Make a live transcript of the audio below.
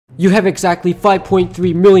You have exactly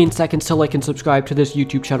 5.3 million seconds to like and subscribe to this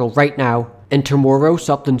YouTube channel right now. And tomorrow,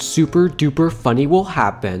 something super duper funny will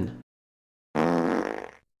happen.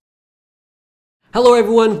 Hello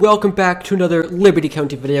everyone, welcome back to another Liberty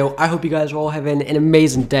County video. I hope you guys are all having an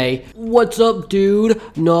amazing day. What's up, dude?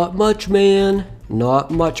 Not much, man.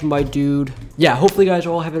 Not much, my dude. Yeah, hopefully you guys are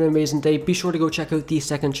all having an amazing day. Be sure to go check out the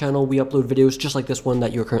second channel. We upload videos just like this one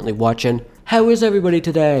that you're currently watching. How is everybody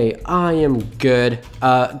today? I am good.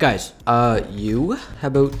 Guys, you? How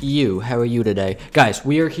about you? How are you today? Guys,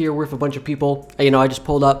 we are here with a bunch of people. You know, I just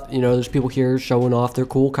pulled up, you know, there's people here showing off their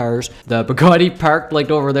cool cars. The Bugatti parked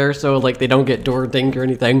like over there so like they don't get door dinged or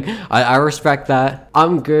anything. I respect that.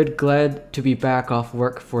 I'm good, glad to be back off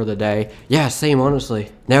work for the day. Yeah, same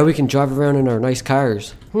honestly. Now we can drive around in our nice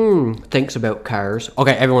cars. Thinks about cars.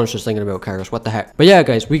 Okay, everyone's just thinking about cars. What the heck? But yeah,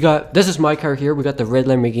 guys, this is my car here. We got the red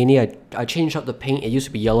Lamborghini. I changed up the paint. It used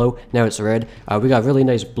to be yellow. Now it's red. We got a really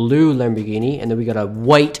nice blue Lamborghini. And then we got a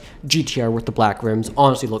white GTR with the black rims.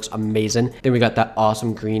 Honestly, looks amazing. Then we got that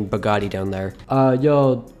awesome green Bugatti down there.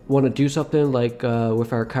 Yo, want to do something like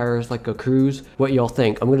with our cars, like a cruise? What y'all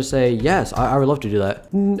think? I'm gonna say yes. I would love to do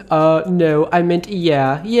that. No, I meant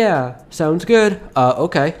yeah. Sounds good.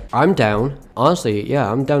 Okay, I'm down. Honestly,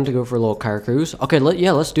 yeah, I'm down to go for a little car cruise. Okay,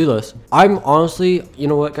 let's do this. I'm honestly, you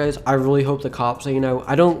know what, guys? I really hope the cops, you know,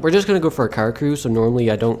 we're just gonna go for a car cruise. So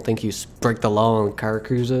normally I don't think you break the law on car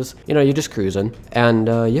cruises. You know, you're just cruising. And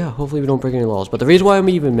yeah, hopefully we don't break any laws. But the reason why I'm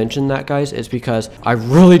even mentioning that, guys, is because I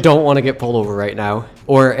really don't want to get pulled over right now.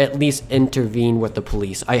 Or at least intervene with the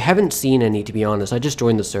police. I haven't seen any, to be honest. I just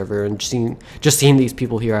joined the server and just seen these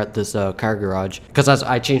people here at this car garage. Because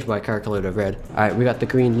I changed my car color to red. Alright, we got the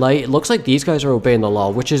green light. It looks like these guys are obeying the law,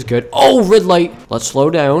 which is good. Oh, red light. Let's slow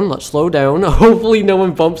down. Hopefully no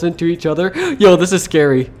one bumps into each other. Yo, this is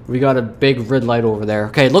scary. We got a big red light over there.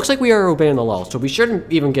 Okay, it looks like we are obeying the law. So we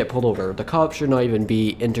shouldn't even get pulled over. The cops should not even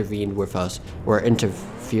be intervened with us. Or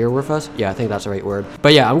interfere with us. Yeah, I think that's the right word.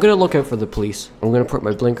 But yeah, I'm gonna look out for the police. I'm gonna put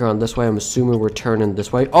my blinker on this way. I'm assuming we're turning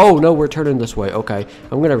this way. Oh, no, we're turning this way. Okay,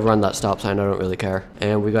 I'm gonna run that stop sign. I don't really care.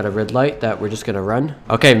 And we got a red light that we're just gonna run.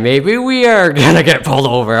 Okay, maybe we are gonna get pulled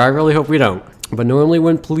over. I really hope we don't. But normally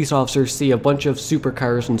when police officers see a bunch of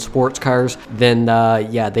supercars and sports cars, then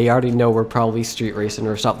yeah, they already know we're probably street racing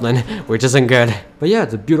or something, which isn't good. But yeah,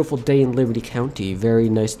 it's a beautiful day in Liberty County. Very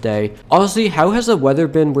nice day. Honestly, how has the weather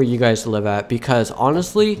been where you guys live at? Because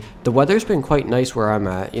honestly, the weather's been quite nice where I'm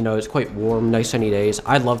at. You know, it's quite warm, nice sunny days.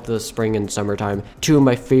 I love the spring and summertime. Two of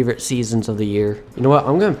my favorite seasons of the year. You know what?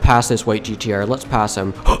 I'm gonna pass this white GTR. Let's pass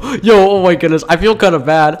him. Yo, oh my goodness. I feel kind of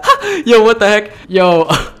bad. Yo, what the heck? Yo.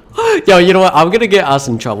 Yo, you know what? I'm gonna get us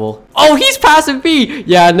in trouble. Oh, he's passing me!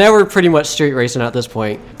 Yeah, now we're pretty much street racing at this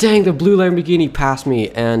point. Dang, the blue Lamborghini passed me,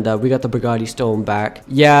 and we got the Bugatti stolen back.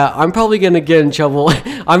 Yeah, I'm probably gonna get in trouble.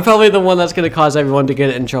 I'm probably the one that's gonna cause everyone to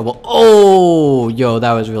get in trouble. Oh, yo,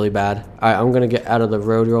 that was really bad. Alright, I'm gonna get out of the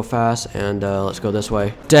road real fast, and let's go this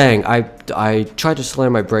way. Dang, I tried to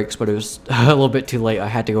slam my brakes, but it was a little bit too late. I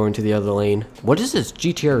had to go into the other lane. What is this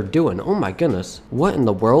GTR doing? Oh my goodness. What in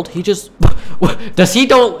the world? He just... Does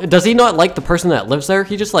he not like the person that lives there?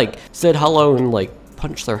 He just like said hello and like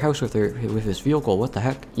punched their house with his vehicle. What the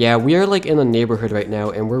heck? Yeah, we are like in the neighborhood right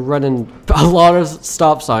now and we're running a lot of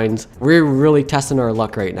stop signs. We're really testing our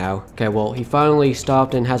luck right now. Okay, well, he finally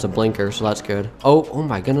stopped and has a blinker, so that's good. Oh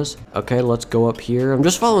my goodness. Okay, let's go up here. I'm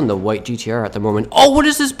just following the white GTR at the moment. Oh, what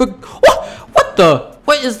is this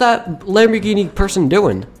what is that Lamborghini person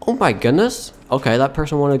doing? Oh my goodness. Okay, that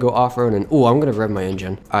person wanted to go off-road and... Oh, I'm gonna rev my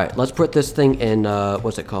engine. Alright, let's put this thing in,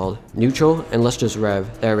 what's it called? Neutral, and let's just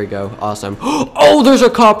rev. There we go. Awesome. Oh, there's a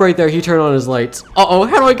cop right there. He turned on his lights. Uh-oh,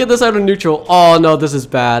 how do I get this out of neutral? Oh, no, this is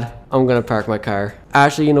bad. I'm gonna park my car.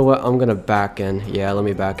 Actually, you know what? I'm gonna back in. Yeah, let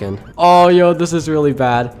me back in. Oh, yo, this is really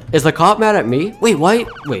bad. Is the cop mad at me? Wait, why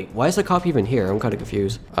is the cop even here? I'm kind of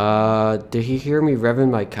confused. Did he hear me revving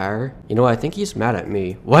my car? You know what? I think he's mad at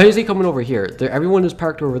me. Why is he coming over here? Everyone is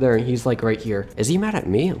parked over there and he's like right here. Is he mad at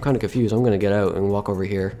me? I'm kind of confused. I'm gonna get out and walk over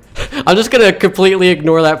here. I'm just gonna completely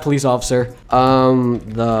ignore that police officer.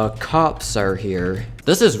 The cops are here.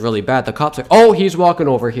 This is really bad. The cops are... Oh, he's walking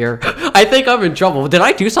over here. I think I'm in trouble. Did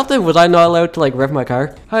I do something? Was I not allowed to like rev my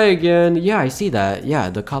car? Hi again. Yeah, I see that. Yeah,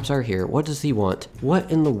 the cops are here. What does he want? What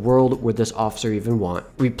in the world would this officer even want?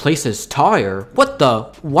 Replace his tire? What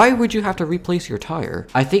the? Why would you have to replace your tire?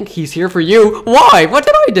 I think he's here for you. Why? What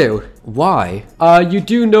did I do? Why? You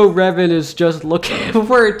do know Revin is just looking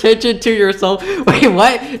for attention to yourself. Wait,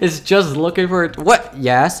 what? Is just looking for it? What?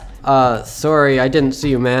 Yes? Sorry, I didn't see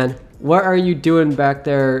you, man. What are you doing back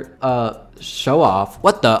there, Show off?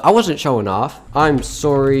 What the? I wasn't showing off. I'm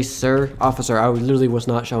sorry, sir. Officer, I literally was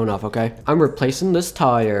not showing off, okay? I'm replacing this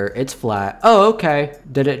tire. It's flat. Oh, okay.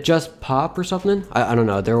 Did it just pop or something? I don't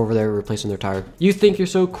know. They're over there replacing their tire. You think you're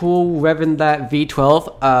so cool revving that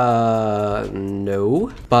V12?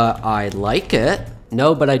 No. But I like it.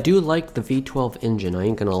 No, but I do like the V12 engine, I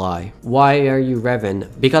ain't gonna lie. Why are you revving?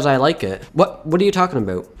 Because I like it. What are you talking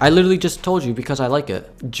about? I literally just told you because I like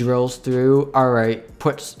it. Drills through, alright.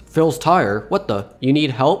 Fills tire. What the? You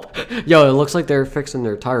need help? Yo, it looks like they're fixing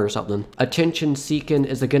their tire or something. Attention seeking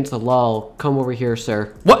is against the law. Come over here,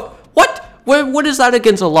 sir. What? What is that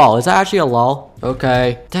against a law? Is that actually a law?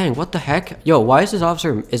 Okay. Dang, what the heck? Yo, why is this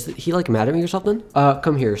officer, is he like mad at me or something?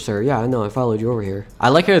 Come here, sir. Yeah, I know, I followed you over here. I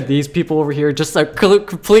like how these people over here just are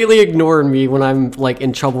completely ignoring me when I'm like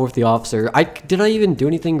in trouble with the officer. Did I even do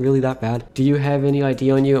anything really that bad? Do you have any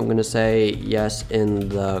ID on you? I'm gonna say yes in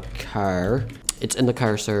the car. It's in the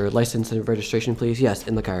car, sir. License and registration, please. Yes,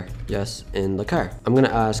 in the car. Yes, in the car. I'm gonna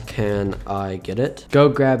ask, can I get it? Go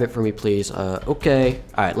grab it for me, please. Okay.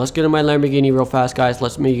 All right, let's get in my Lamborghini real fast, guys.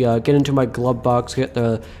 Let me get into my glove box, get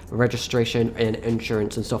the registration and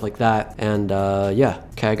insurance and stuff like that. And yeah.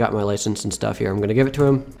 Okay, I got my license and stuff here. I'm gonna give it to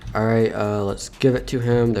him. All right, let's give it to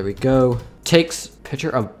him. There we go. Takes picture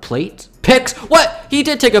of plate. Pics? What? He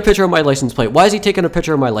did take a picture of my license plate. Why is he taking a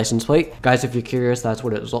picture of my license plate? Guys, if you're curious, that's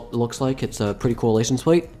what it looks like. It's a pretty cool license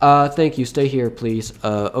plate. Thank you. Stay here, please.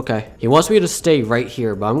 Okay. He wants me to stay right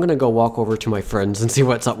here, but I'm gonna go walk over to my friends and see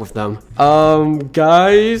what's up with them.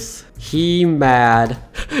 Guys, he mad.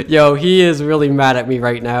 Yo, he is really mad at me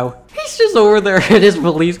right now. He's just over there in his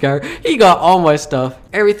police car. He got all my stuff.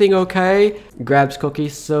 Everything okay? Grabs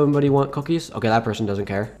cookies. Somebody want cookies? Okay, that person doesn't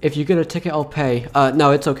care. If you get a ticket, I'll pay.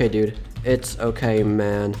 No, it's okay, dude. It's okay,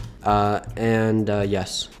 man.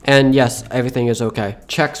 Yes. And yes, everything is okay.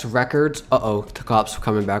 Checks records. Uh-oh, the cop's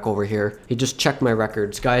coming back over here. He just checked my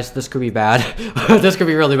records. Guys, this could be bad. This could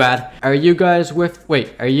be really bad. Are you guys with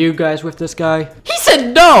this guy? He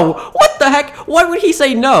said no! What the heck? Why would he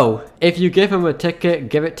say no? If you give him a ticket,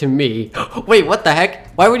 give it to me. Wait, what the heck?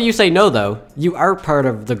 Why would you say no, though? You are part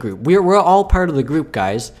of the group. We're all part of the group,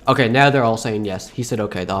 guys. Okay, now they're all saying yes. He said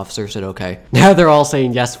okay. The officer said okay. Now they're all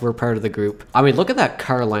saying yes, we're part of the group. I mean, look at that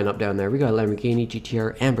car lineup down there. We got Lamborghini,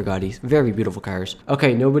 GTR, and Bugattis. Very beautiful cars.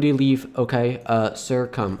 Okay, nobody leave. Okay, sir,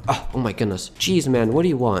 come. Oh my goodness. Jeez, man, what do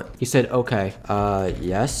you want? He said okay.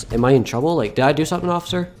 Yes. Am I in trouble? Like, did I do something,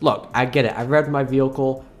 officer? Look, I get it. I revved my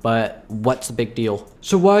vehicle, but what's the big deal?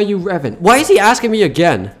 So why are you revving? Why is he asking me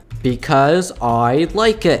again? Because I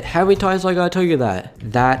like it. How many times do I gotta tell you that?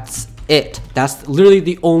 That's it. That's literally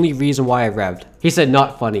the only reason why I revved. He said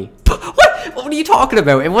not funny. What are you talking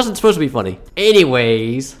about? It wasn't supposed to be funny.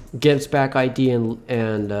 Anyways, gives back ID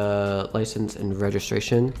and license and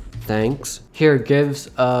registration. Thanks. Here, gives,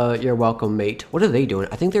 you're welcome, mate. What are they doing?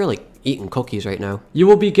 I think they're like eating cookies right now. You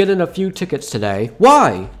will be getting a few tickets today.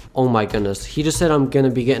 Why? Oh my goodness. He just said I'm gonna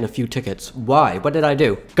be getting a few tickets. Why? What did I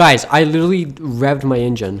do? Guys, I literally revved my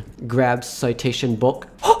engine. Grabbed citation book.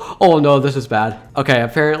 Oh no, this is bad. Okay,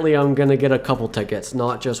 apparently I'm gonna get a couple tickets,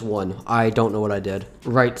 not just one. I don't know what I did.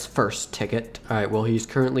 Writes first ticket. All right, well, he's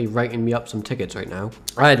currently writing me up some tickets right now.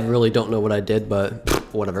 I really don't know what I did, but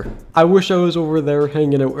whatever. I wish I was over there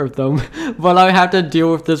hanging out with them, but I have to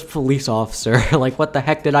deal with this police officer. Like, what the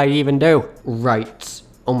heck did I even do? Writes.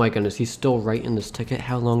 Oh my goodness, he's still writing this ticket.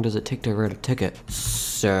 How long does it take to write a ticket?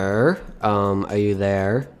 Sir, are you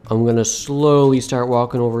there? I'm gonna slowly start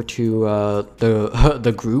walking over to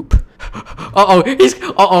the group. I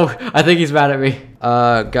think he's mad at me.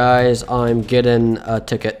 Guys, I'm getting a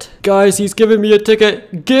ticket. Guys, he's giving me a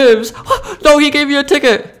ticket. Gives. No, he gave me a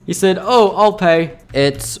ticket. He said, oh, I'll pay.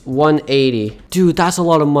 It's 180. Dude, that's a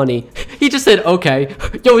lot of money. He just said, okay.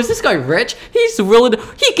 Yo, is this guy rich? He's willing to,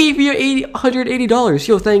 he gave me $180.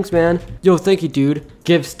 Yo, thanks, man. Yo, thank you, dude.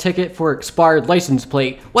 Gives ticket for expired license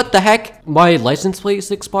plate. What the heck? My license plate is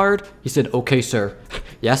expired? He said, okay, sir.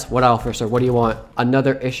 Yes, what officer? What do you want?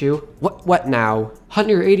 Another issue? What now?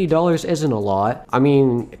 $180 isn't a lot. I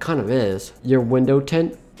mean, it kind of is. Your window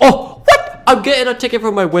tint? Oh, what? I'm getting a ticket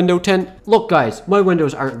for my window tint. Look, guys, my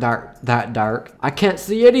windows aren't that dark. I can't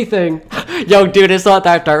see anything. Yo, dude, it's not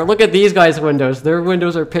that dark. Look at these guys' windows. Their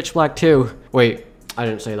windows are pitch black too. Wait. I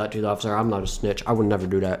didn't say that to the officer. I'm not a snitch. I would never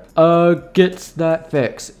do that. Gets that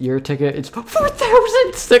fix. Your ticket is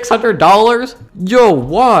 $4,600. Yo,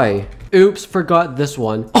 why? Oops, forgot this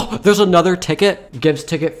one. Oh, there's another ticket. Gives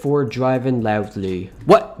ticket for driving loudly.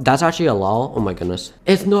 What? That's actually a law? Oh my goodness.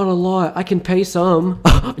 It's not a law. I can pay some.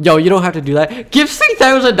 Yo, you don't have to do that. Gives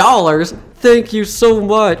 $3,000. Thank you so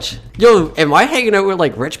much. Yo, am I hanging out with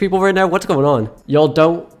like rich people right now? What's going on? Y'all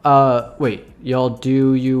don't, wait. Y'all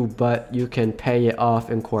do you, but you can pay it off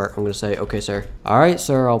in court. I'm gonna say, okay, sir. All right,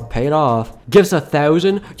 sir, I'll pay it off. Gives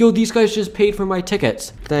 1,000. Yo, these guys just paid for my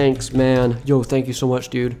tickets. Thanks, man. Yo, thank you so much,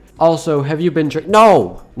 dude. Also, have you been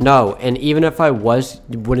No, no. And even if I was,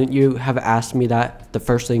 wouldn't you have asked me that the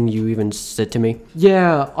first thing you even said to me?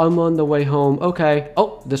 Yeah, I'm on the way home. Okay.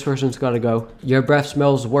 Oh, this person's gotta go. Your breath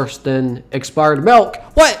smells worse than expired milk.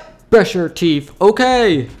 What? Brush your teeth.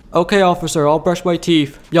 Okay. Okay, officer, I'll brush my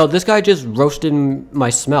teeth. Yo, this guy just roasted my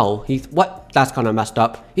smell. What? That's kind of messed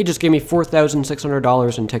up. He just gave me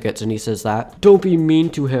 $4,600 in tickets and he says that. Don't be mean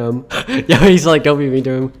to him. Yo, he's like, don't be mean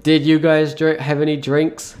to him. Did you guys have any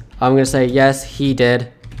drinks? I'm gonna say, yes, he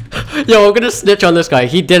did. Yo, I'm gonna snitch on this guy.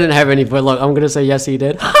 He didn't have any, but look, I'm gonna say, yes, he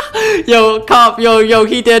did. Yo, cop, yo,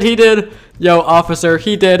 he did. Yo, officer,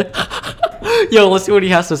 he did. Yo, let's see what he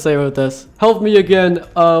has to say about this. Help me again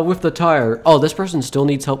with the tire. Oh, this person still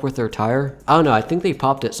needs help with their tire? I don't know. I think they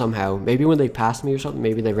popped it somehow. Maybe when they passed me or something,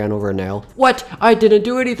 maybe they ran over a nail. What? I didn't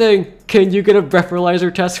do anything. Can you get a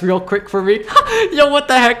breathalyzer test real quick for me? Yo, what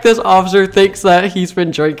the heck? This officer thinks that he's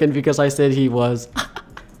been drinking because I said he was.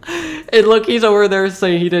 And look, he's over there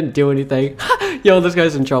saying he didn't do anything. Yo, this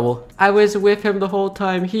guy's in trouble. I was with him the whole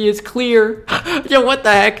time. He is clear. Yo, what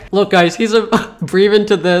the heck? Look, guys, he's breathing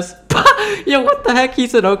to this. Yo, what the heck? He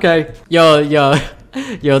said, okay. Yo,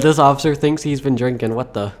 this officer thinks he's been drinking.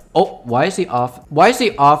 What the? Oh, why is he off? Why is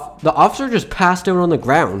he off? The officer just passed out on the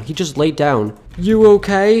ground. He just laid down. You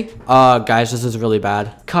okay? Guys, this is really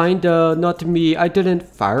bad. Kinda, not me. I didn't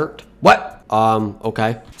fart. What?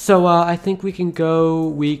 Okay. So, I think we can go,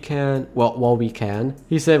 we can.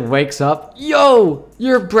 He said, wakes up. Yo,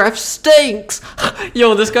 your breath stinks.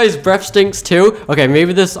 Yo, this guy's breath stinks too. Okay,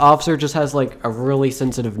 maybe this officer just has like a really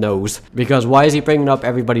sensitive nose. Because why is he bringing up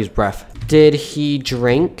everybody's breath? Did he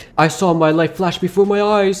drink? I saw my life flash before my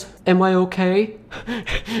eyes. Am I okay?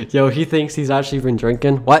 Yo, he thinks he's actually been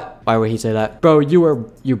drinking. What? Why would he say that? Bro,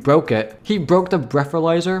 you broke it. He broke the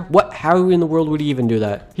breathalyzer? What? How in the world would he even do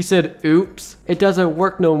that? He said, oops, it doesn't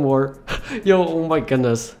work no more. Yo, oh my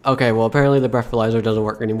goodness. Okay, well, apparently the breathalyzer doesn't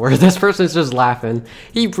work anymore. This person's just laughing.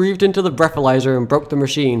 He breathed into the breathalyzer and broke the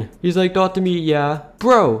machine. He's like, not to me, yeah.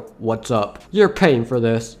 Bro, what's up? You're paying for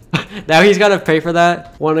this. Now he's gotta pay for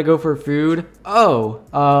that? Wanna go for food? Oh,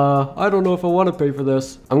 I don't know if I wanna pay for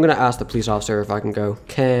this. I'm gonna ask the police officer if I can go.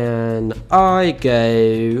 Can I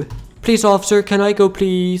go? Police officer, can I go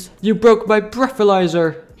please? You broke my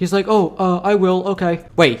breathalyzer. He's like, oh, I will, okay.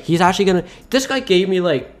 Wait, he's actually gonna, this guy gave me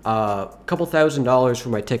like a couple $1,000s for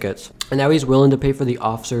my tickets. And now he's willing to pay for the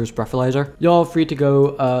officer's breathalyzer. Y'all free to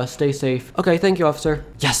go, stay safe. Okay, thank you, officer.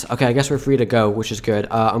 Yes, okay, I guess we're free to go, which is good.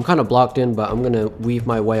 I'm kind of blocked in, but I'm gonna weave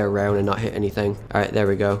my way around and not hit anything. All right, there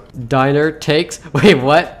we go. Diner takes, wait,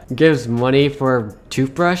 what? Gives money for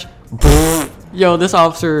toothbrush? Yo, this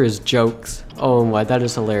officer is jokes. Oh my, that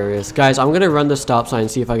is hilarious. Guys, I'm gonna run the stop sign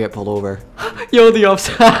and see if I get pulled over. Yo, the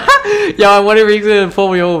officer. Yo, I wonder if he's gonna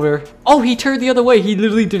pull me over. Oh, he turned the other way. He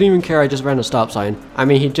literally didn't even care. I just ran a stop sign. I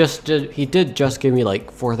mean, he did just give me like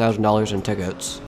 $4,000 in tickets.